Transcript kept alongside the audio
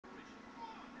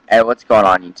Hey, what's going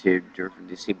on YouTube? Drew from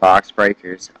DC Box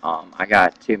Breakers. I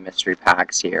got two mystery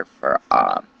packs here for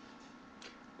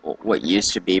what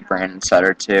used to be Brandon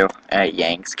Sutter 2 at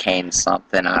Yanks Kane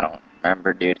something. I don't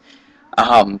remember, dude.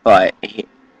 But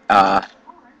I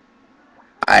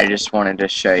just wanted to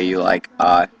show you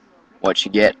what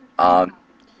you get.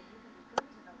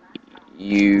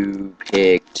 You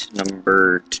picked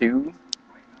number 2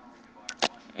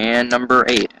 and number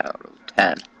 8 out of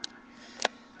 10.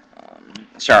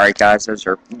 Sorry guys, those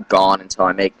are gone until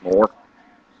I make more.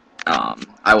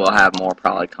 I will have more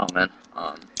probably coming.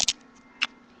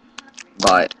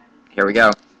 But here we go.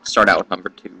 Start out with number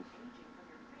 2.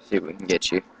 See what we can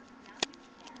get you.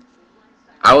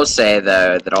 I will say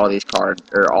though that all these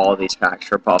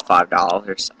packs are above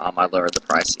 $5. I lowered the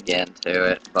price again to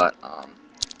it, but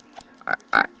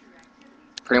I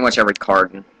pretty much every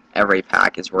card and every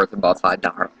pack is worth above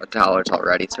 $5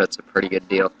 already, so it's a pretty good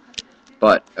deal.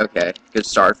 But okay, good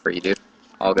start for you, dude.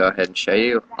 I'll go ahead and show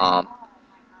you.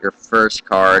 Your first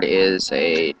card is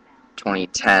a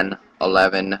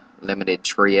 2010-11 limited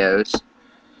trios.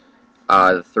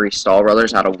 The 3 Stahl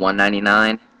Brothers out of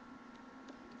 199.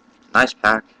 Nice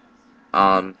pack.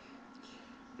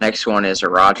 Next one is a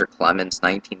Roger Clemens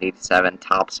 1987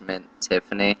 Topps Mint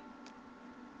Tiffany.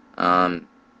 Yeah,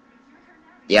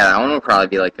 that one will probably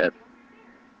be like a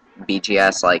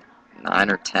BGS like 9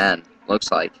 or 10.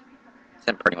 Looks like it's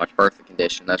in pretty much perfect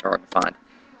condition. That's hard to find.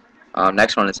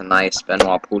 Next one is a nice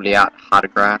Benoit Pouliot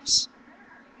autographs.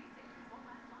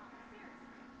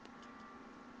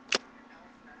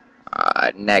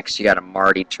 Next, you got a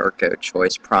Marty Turco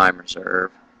Choice Prime Reserve.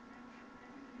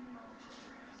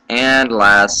 And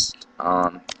last,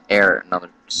 another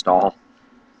Stahl.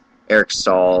 Eric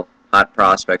Stahl Hot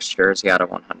Prospects jersey out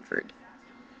of 100.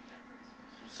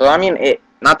 So, I mean,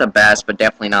 not the best, but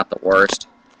definitely not the worst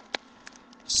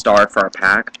start for our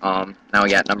pack. Now we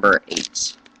got number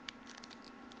 8.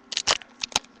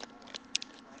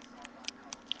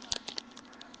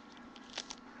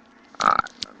 I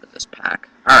remember this pack.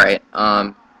 Alright,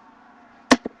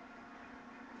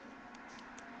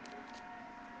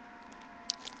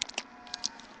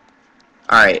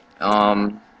 Alright,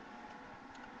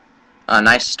 a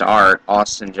nice start.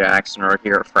 Austin Jackson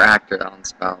rookie refractor. That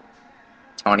one's about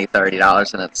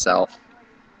 $20–30 in itself.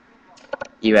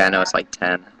 Yeah, I know it's like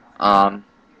 10.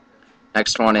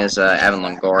 Next one is Evan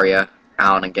Longoria,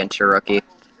 Allen Ginter rookie.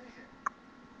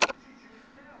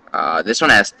 This one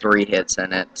has 3 hits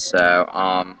in it,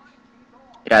 so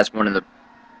it has one of the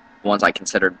ones I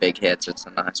considered big hits. It's a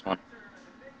nice one.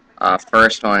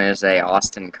 First one is a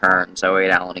Austin Kearns 08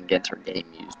 Allen Ginter game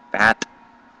used bat.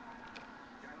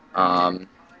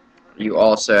 You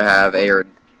also have a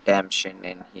redemption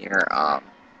in here.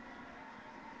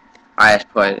 I just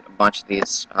put a bunch of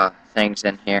these things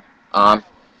in here.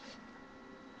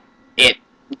 It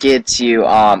gets you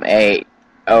a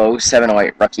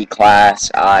 07-08 rookie class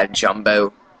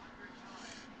jumbo.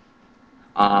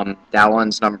 That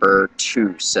one's number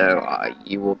 2, so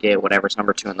you will get whatever's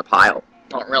number 2 in the pile.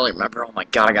 Don't really remember. Oh my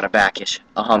god, I got a backish.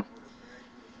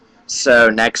 So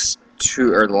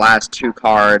the last 2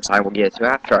 cards I will get to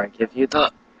after I give you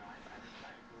the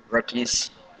rookies.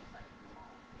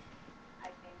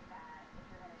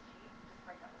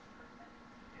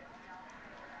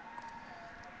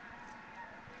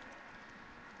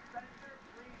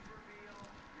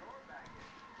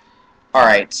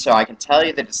 Alright, so I can tell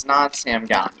you that it's not Sam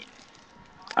Gagne.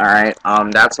 Alright,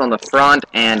 that's on the front,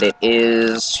 and it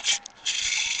is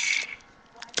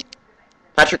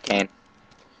Patrick Kane.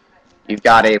 You've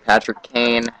got a Patrick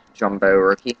Kane jumbo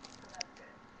rookie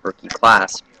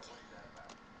class.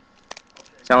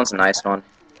 That one's a nice one.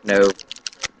 No.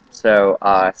 So,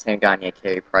 Sam Gagne,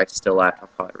 Carey Price still left. I'll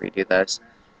probably redo those.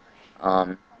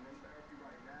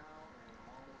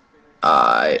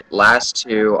 Last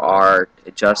 2 are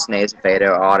Justin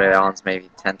Azevedo auto. That one's maybe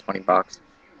 $10–20.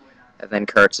 And then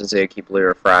Kurt Suzuki blue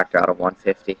refractor out of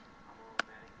 150.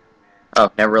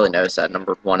 Oh, never really noticed that.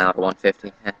 Number 1 out of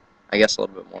 150. I guess a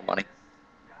little bit more money.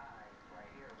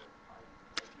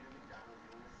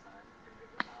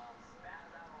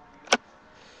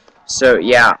 So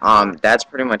yeah, that's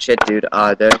pretty much it, dude.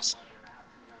 There's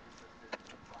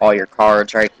all your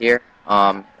cards right here.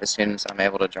 As soon as I'm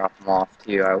able to drop them off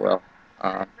to you, I will.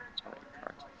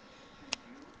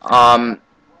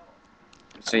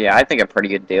 So yeah, I think a pretty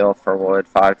good deal for wood,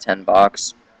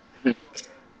 $5–10.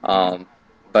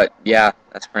 But yeah,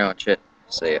 that's pretty much it.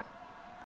 See ya.